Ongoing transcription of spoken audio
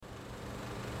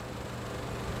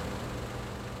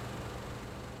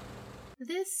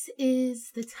This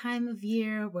is the time of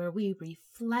year where we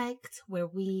reflect, where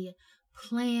we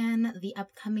plan the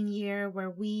upcoming year,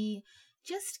 where we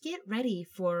just get ready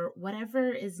for whatever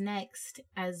is next,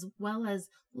 as well as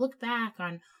look back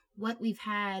on what we've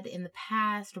had in the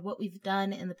past or what we've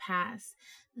done in the past.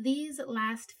 These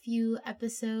last few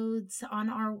episodes on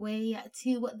our way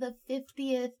to the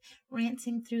 50th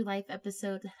Ranting Through Life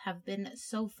episode have been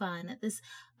so fun. This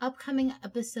upcoming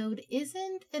episode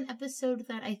isn't an episode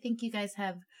that I think you guys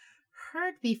have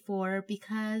heard before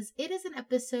because it is an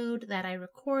episode that I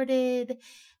recorded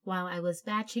while I was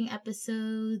batching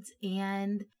episodes,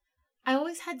 and I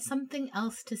always had something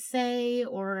else to say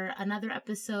or another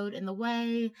episode in the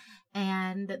way,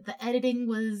 and the editing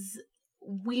was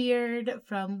weird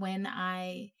from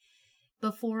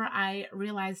before I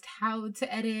realized how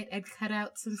to edit and cut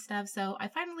out some stuff. So I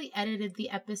finally edited the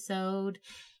episode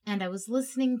and I was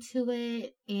listening to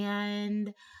it,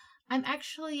 and I'm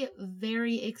actually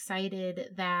very excited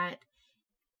that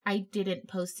I didn't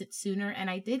post it sooner, and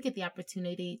I did get the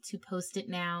opportunity to post it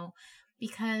now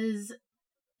because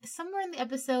somewhere in the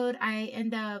episode I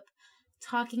end up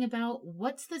talking about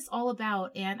what's this all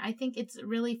about, and I think it's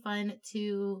really fun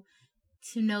to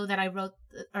know that I wrote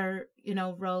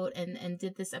and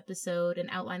did this episode and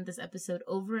outlined this episode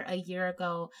over a year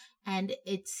ago, and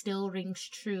it still rings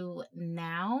true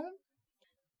now.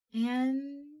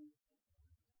 And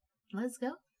let's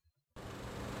go.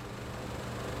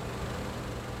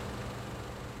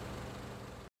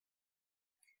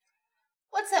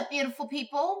 What's up, beautiful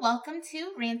people? Welcome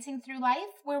to Ranting Through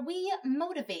Life, where we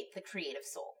motivate the creative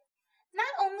soul. Not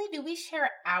only do we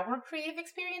share our creative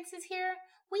experiences here,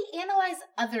 we analyze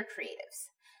other creatives.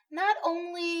 Not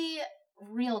only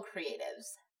real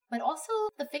creatives, but also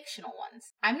the fictional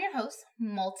ones. I'm your host,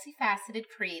 multifaceted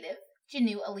creative,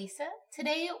 Janu Elisa.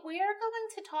 Today, we are going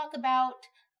to talk about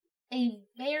a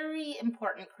very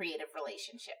important creative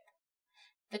relationship.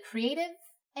 The creative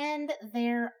and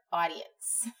their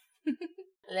audience.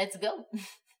 Let's go.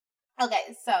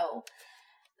 Okay, so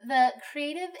the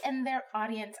creative and their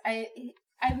audience,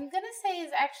 I'm going to say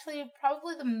is actually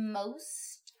probably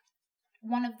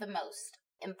one of the most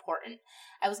important.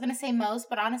 I was going to say most,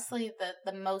 but honestly,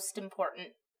 the most important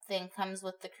thing comes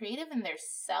with the creative and their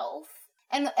self.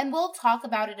 And we'll talk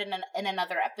about it in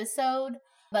another episode,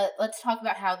 but let's talk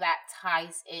about how that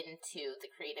ties into the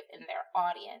creative and their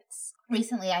audience.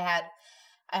 Recently, I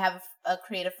have a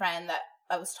creative friend that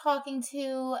I was talking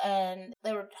to, and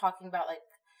they were talking about like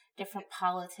different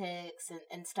politics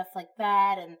and stuff like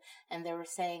that, and they were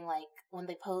saying like when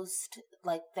they post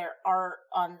like their art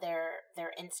on their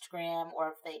Instagram, or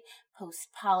if they post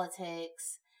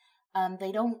politics,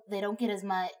 they don't get as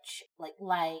much like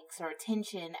likes or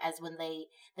attention as when they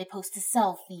post a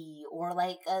selfie or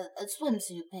like a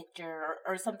swimsuit picture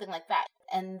or something like that.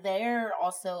 And they're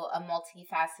also a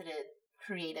multifaceted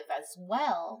creative as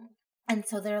well. And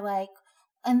so they're like,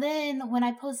 and then when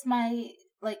I post my,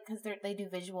 like, because they do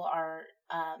visual art,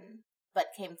 but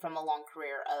came from a long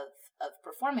career of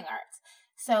performing arts.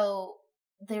 So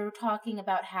they were talking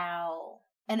about how,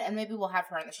 and maybe we'll have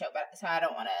her on the show, but so I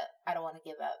don't want to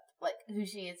give up like who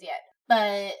she is yet.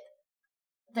 But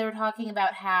they were talking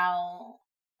about how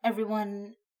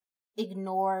everyone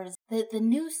ignores the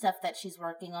new stuff that she's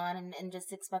working on and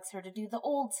just expects her to do the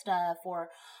old stuff, or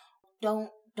don't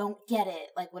get it,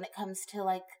 like when it comes to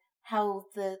like how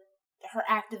her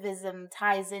activism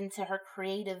ties into her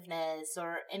creativeness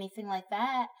or anything like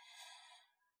that.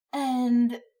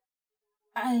 And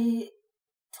I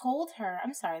told her,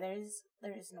 I'm sorry,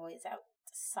 there's noise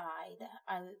outside.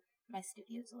 My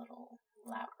studio's a little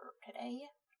louder today.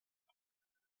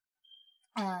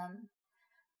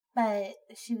 But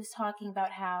she was talking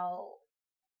about how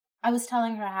I was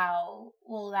telling her how,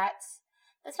 well, that's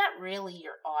not really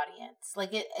your audience.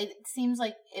 Like it seems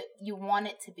like you want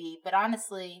it to be, but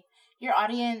honestly, your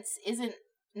audience isn't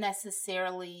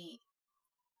necessarily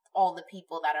all the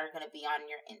people that are going to be on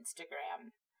your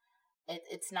Instagram.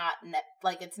 It's not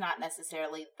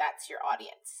necessarily that's your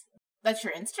audience. That's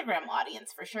your Instagram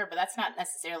audience for sure, but that's not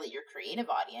necessarily your creative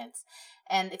audience.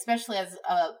 And especially as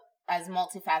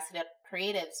multifaceted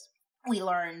creatives, we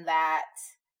learn that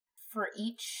for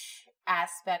each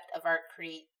aspect of our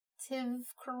creative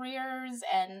careers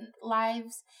and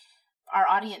lives, our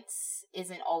audience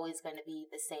isn't always going to be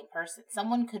the same person.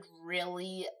 Someone could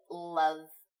really love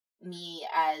me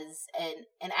as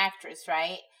an actress,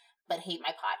 right? But hate my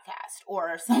podcast.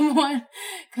 Or someone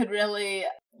could really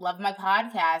love my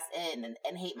podcast and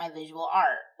hate my visual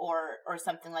art or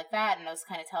something like that. And I was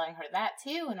kind of telling her that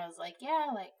too. And I was like, yeah,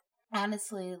 like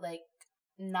honestly, like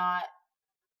not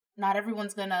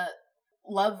everyone's gonna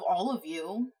love all of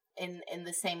you. in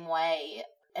the same way.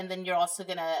 And then you're also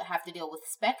going to have to deal with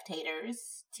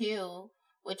spectators too,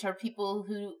 which are people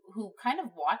who kind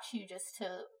of watch you just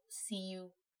to see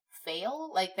you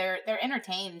fail. Like they're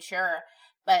entertained, sure,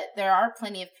 but there are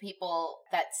plenty of people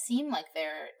that seem like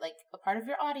they're like a part of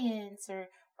your audience, or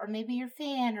maybe your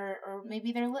fan, or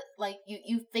maybe they're like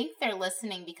you think they're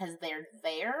listening because they're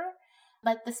there,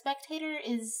 but the spectator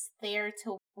is there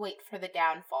to wait for the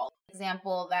downfall.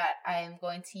 Example that I'm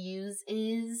going to use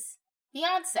is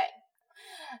Beyonce.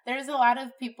 There's a lot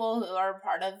of people who are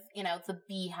part of, the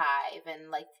Beehive and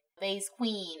like Bey's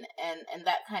Queen and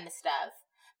that kind of stuff.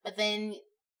 But then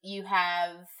you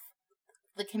have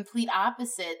the complete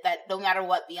opposite, that no matter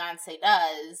what Beyonce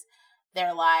does,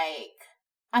 they're like,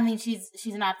 I mean, she's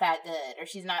not that good, or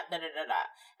she's not da-da-da-da.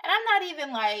 And I'm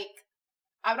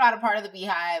not a part of the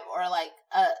Beehive or like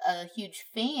a huge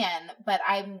fan, but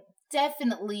I'm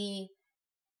definitely,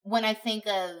 when I think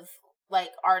of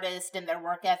like artists and their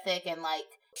work ethic, and like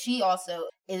she also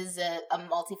is a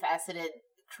multifaceted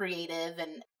creative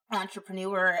and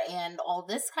entrepreneur and all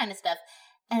this kind of stuff.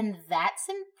 And that's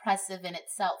impressive in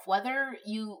itself. Whether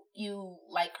you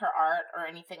like her art or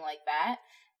anything like that,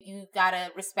 you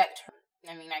gotta respect her.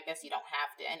 I mean, I guess you don't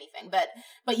have to anything,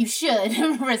 but you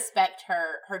should respect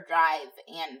her drive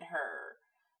and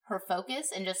her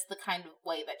focus, and just the kind of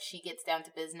way that she gets down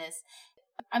to business.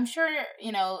 I'm sure,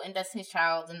 in Destiny's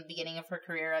Child, in the beginning of her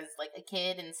career as like a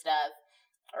kid and stuff,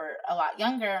 or a lot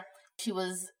younger, she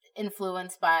was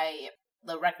influenced by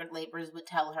the record labels would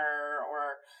tell her,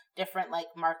 or different like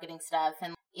marketing stuff.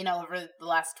 And, over the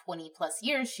last 20 plus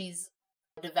years, she's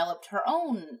developed her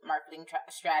own marketing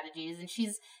strategies, and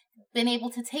she's been able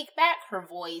to take back her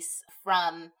voice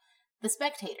from the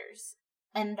spectators.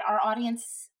 And our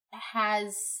audience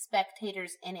has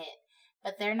spectators in it,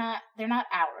 but they're not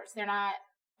ours. They're not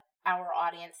our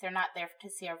audience. They're not there to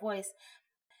see our voice.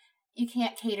 You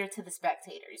can't cater to the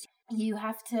spectators. You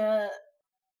have to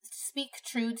speak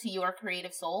true to your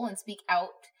creative soul and speak out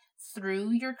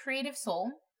through your creative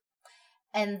soul.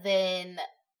 And then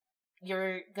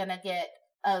you're gonna get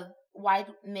a wide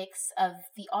mix of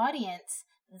the audience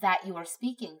that you are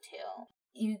speaking to.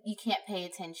 You can't pay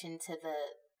attention to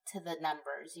the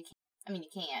numbers. You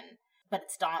can, but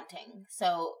it's daunting.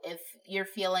 So if you're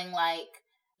feeling like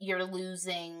you're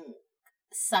losing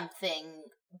something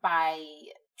by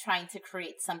trying to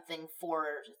create something for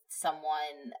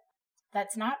someone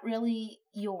that's not really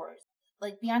yours.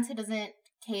 Like Beyonce doesn't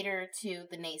cater to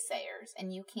the naysayers,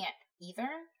 and you can't either.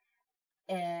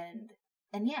 And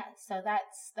yeah, so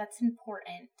that's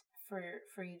important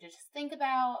for you to just think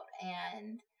about,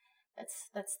 and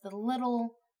that's the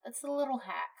little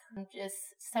hack.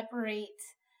 Just separate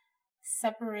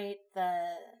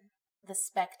the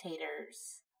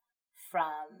spectators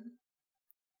from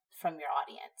your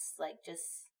audience. Like,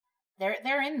 just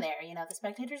they're in there, the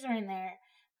spectators are in there,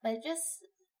 but just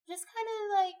kind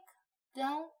of like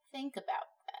don't think about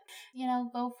that.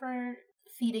 Go for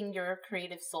feeding your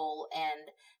creative soul,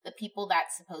 and the people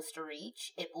that's supposed to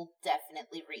reach, it will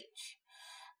definitely reach.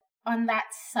 On that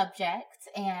subject,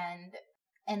 and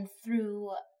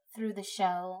through the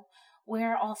show,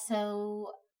 we're also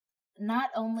not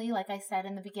only, like I said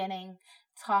in the beginning,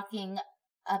 talking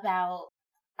about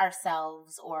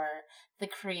ourselves or the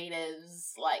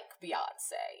creatives like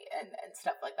Beyonce and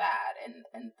stuff like that,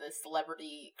 and the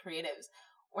celebrity creatives.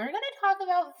 We're going to talk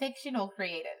about fictional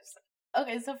creatives.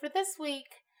 Okay, so for this week,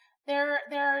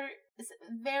 there's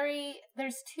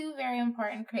two very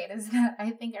important creatives that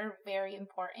I think are very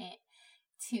important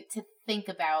to think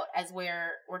about as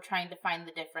we're trying to find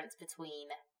the difference between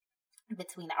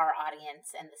our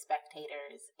audience and the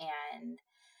spectators,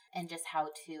 and just how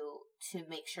to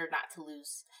make sure not to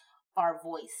lose our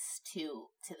voice to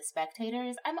the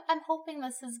spectators. I'm hoping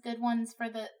this is good ones for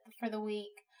the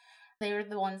week. They were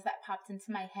the ones that popped into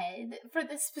my head for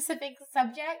this specific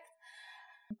subject.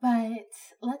 But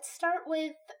let's start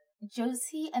with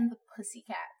Josie and the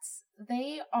Pussycats.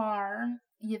 They are,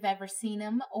 you've ever seen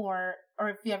them, or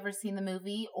if you've ever seen the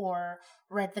movie or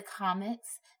read the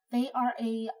comics, they are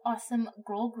a awesome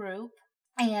girl group.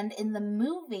 And in the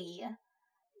movie,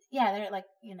 yeah, they're like,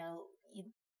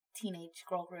 teenage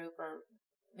girl group, or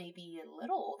maybe a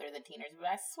little older than teenagers, but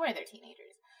I swear they're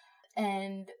teenagers.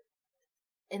 And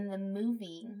in the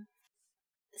movie,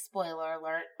 spoiler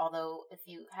alert, although if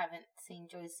you haven't seen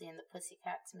Josie and the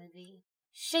Pussycats movie,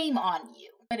 shame on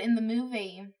you. But in the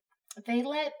movie, they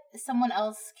let someone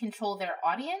else control their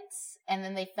audience, and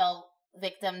then they fell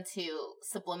victim to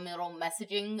subliminal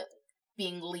messaging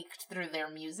being leaked through their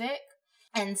music.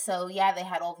 And so, yeah, they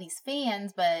had all these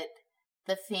fans, but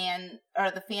the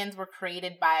fans were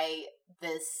created by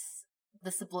this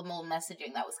the subliminal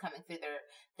messaging that was coming through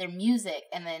their music.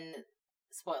 And then,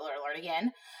 spoiler alert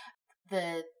again,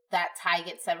 that tie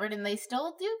gets severed, and they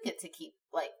still do get to keep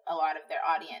like a lot of their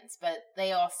audience, but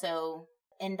they also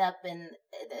end up in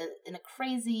a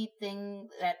crazy thing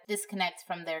that disconnects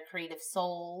from their creative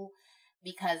soul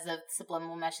because of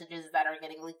subliminal messages that are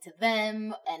getting leaked to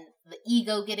them, and the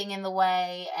ego getting in the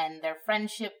way, and their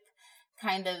friendship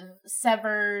kind of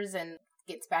severs and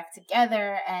gets back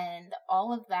together. And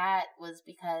all of that was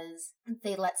because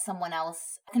they let someone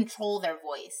else control their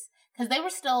voice, because they were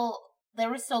still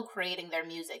creating their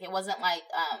music. It wasn't like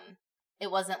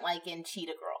in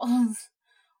Cheetah Girls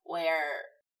where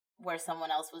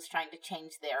someone else was trying to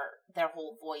change their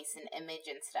whole voice and image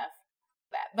and stuff.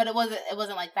 But it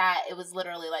wasn't like that. It was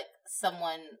literally like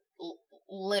someone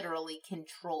literally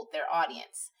controlled their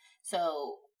audience.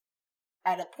 So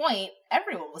at a point,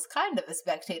 everyone was kind of a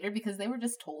spectator, because they were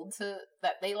just told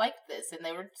that they liked this, and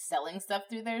they were selling stuff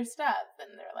through their stuff,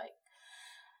 and they're like,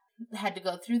 had to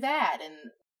go through that.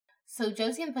 And so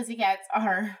Josie and the Pussycats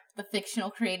are the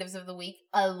fictional creatives of the week,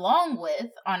 along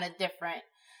with on a different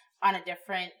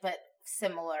but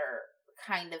similar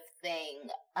kind of thing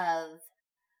of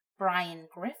Brian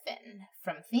Griffin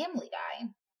from Family Guy.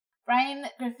 Brian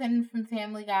Griffin from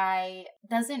Family Guy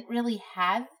doesn't really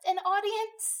have an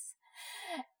audience,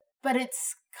 but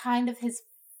it's kind of his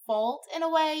fault in a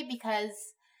way,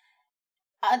 because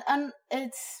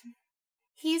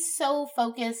he's so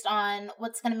focused on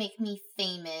what's going to make me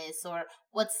famous, or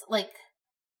what's like,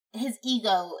 his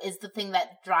ego is the thing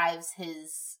that drives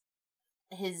his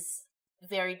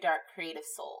very dark creative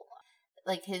soul.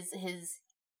 Like he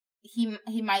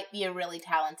might be a really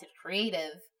talented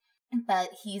creative, but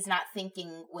he's not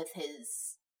thinking with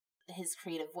his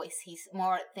creative voice. He's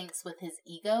more thinks with his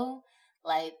ego.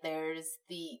 Like, there's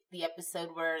the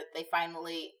episode where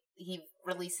he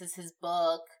releases his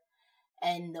book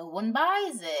and no one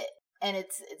buys it, and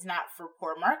it's not for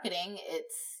poor marketing.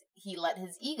 He let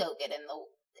his ego get in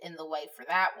the way for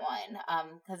that one.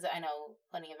 Because I know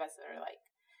plenty of us that are like,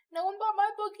 no one bought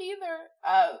my book either.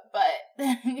 But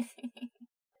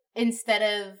instead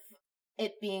of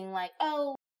it being like,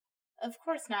 oh, of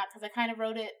course not, because I kind of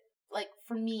wrote it like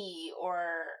for me,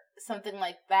 or something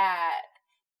like that,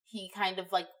 he kind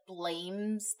of like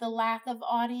blames the lack of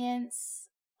audience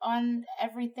on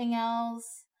everything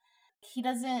else. He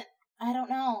doesn't, I don't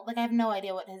know, like, I have no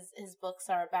idea what his books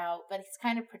are about, but he's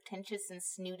kind of pretentious and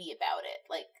snooty about it.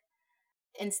 Like,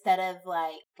 instead of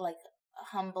like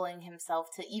humbling himself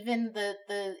to even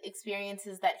the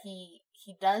experiences that he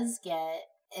does get,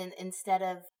 and instead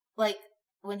of like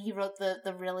when he wrote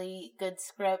the really good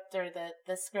script, or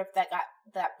the script that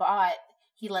bought,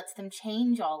 he lets them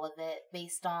change all of it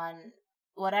based on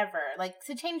whatever. Like,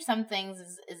 to change some things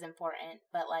is important,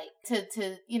 but like to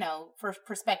for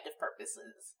perspective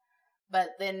purposes.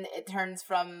 But then it turns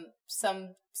from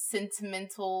some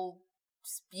sentimental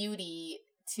beauty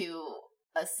to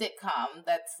a sitcom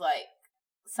that's like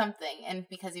something. And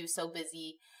because he was so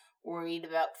busy worried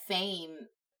about fame,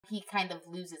 he kind of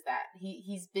loses that.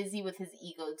 He's busy with his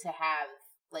ego to have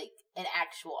like an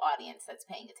actual audience that's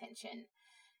paying attention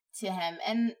to him.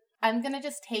 And I'm gonna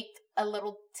just take a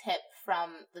little tip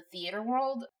from the theater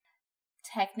world.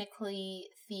 Technically,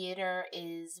 theater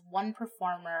is one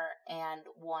performer and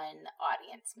one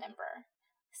audience member.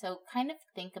 So kind of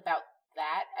think about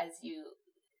that as you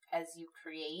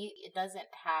create. It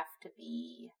doesn't have to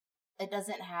be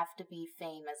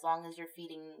fame, as long as you're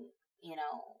feeding,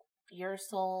 your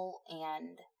soul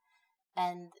and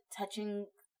touching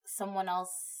someone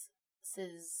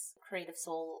else's creative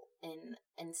soul in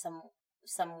some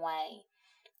way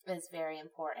is very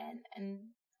important.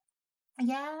 And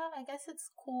yeah, I guess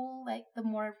it's cool, like, the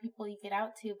more people you get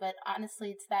out to, but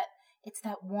honestly, it's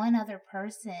that one other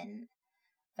person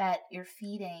that you're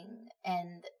feeding.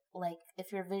 And like,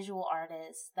 if you're a visual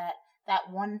artist, that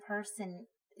one person,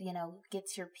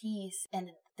 gets your piece,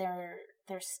 and they're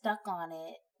stuck on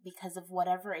it because of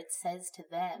whatever it says to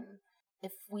them.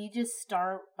 If we just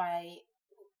start by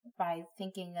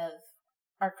thinking of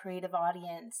our creative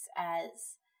audience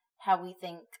as how we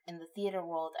think in the theater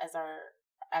world, as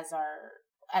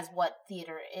what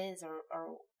theater is, or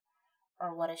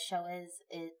what a show is,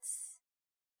 it's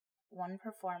one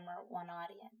performer, one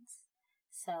audience.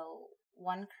 So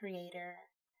one creator,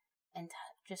 and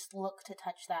just look to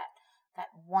touch that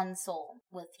one soul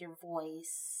with your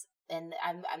voice. And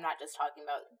I'm not just talking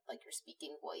about like your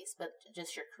speaking voice, but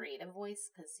just your creative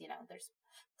voice, because there's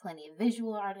plenty of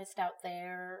visual artists out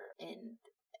there, and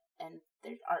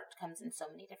their art comes in so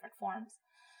many different forms.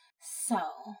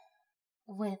 So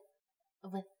with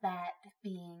that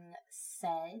being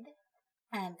said,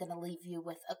 I'm going to leave you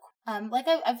with like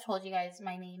I've told you guys,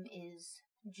 my name is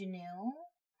Janu,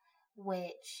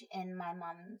 which in my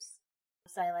mom's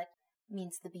dialect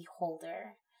means the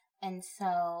beholder. And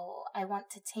so I want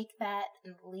to take that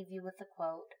and leave you with a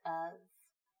quote of,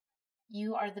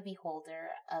 you are the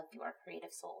beholder of your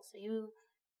creative soul. So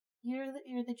you're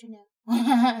the Janu.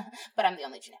 But I'm the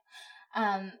only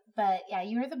Janu. But yeah,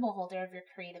 you're the beholder of your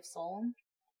creative soul.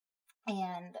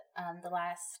 And the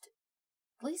last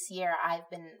at least year, I've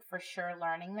been for sure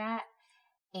learning that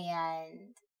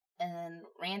and then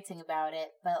ranting about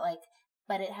it.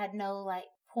 But it had no like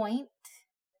point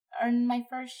in my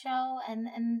first show,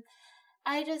 and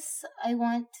I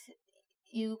want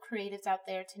you creatives out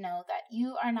there to know that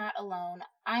you are not alone.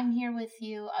 I'm here with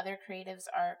you. Other creatives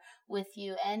are with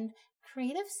you, and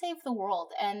creatives save the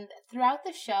world. And throughout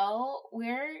the show,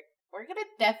 we're gonna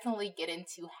definitely get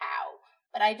into how.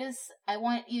 But I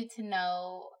want you to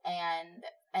know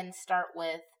and start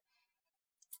with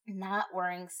not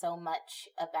worrying so much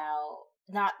about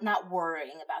not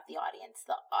worrying about the audience.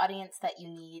 The audience that you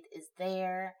need is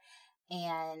there.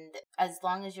 And as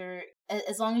long as you're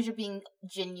being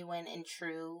genuine and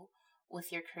true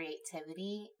with your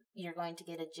creativity, you're going to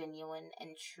get a genuine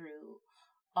and true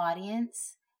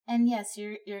audience. And yes,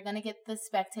 you're going to get the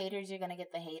spectators, you're going to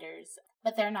get the haters,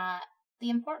 but they're not the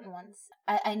important ones.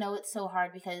 I know it's so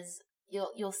hard because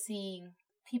you'll see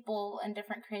people and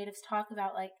different creatives talk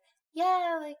about like,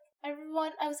 yeah, like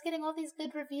everyone, I was getting all these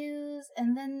good reviews,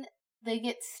 and then they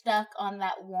get stuck on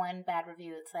that one bad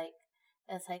review. It's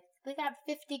like they got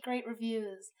 50 great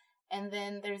reviews, and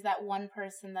then there's that one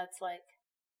person that's like,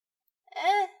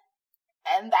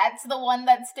 and that's the one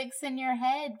that sticks in your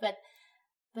head. But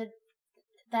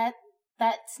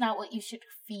that's not what you should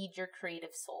feed your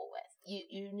creative soul with.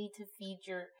 You need to feed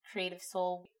your creative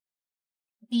soul,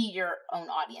 be your own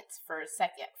audience first,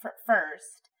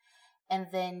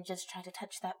 and then just try to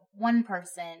touch that one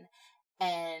person,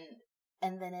 and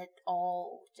then it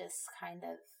all just kind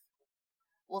of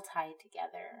will tie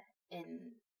together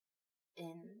in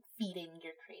feeding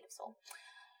your creative soul.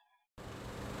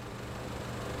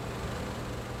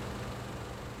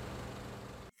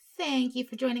 Thank you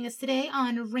for joining us today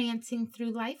on Ranting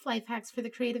Through Life Hacks for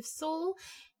the Creative Soul.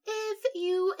 If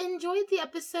you enjoyed the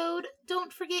episode,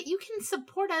 don't forget you can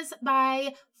support us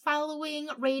by following,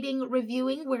 rating,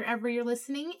 reviewing wherever you're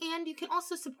listening, and you can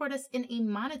also support us in a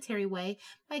monetary way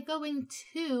by going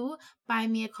to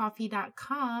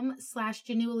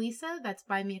buymeacoffee.com/JanuAlyssa. That's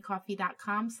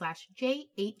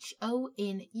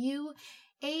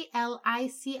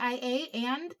buymeacoffee.com/JanuAlycia,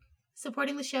 and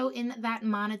supporting the show in that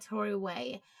monetary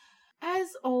way.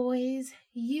 As always,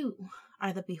 you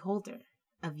are the beholder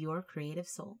of your creative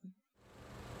soul.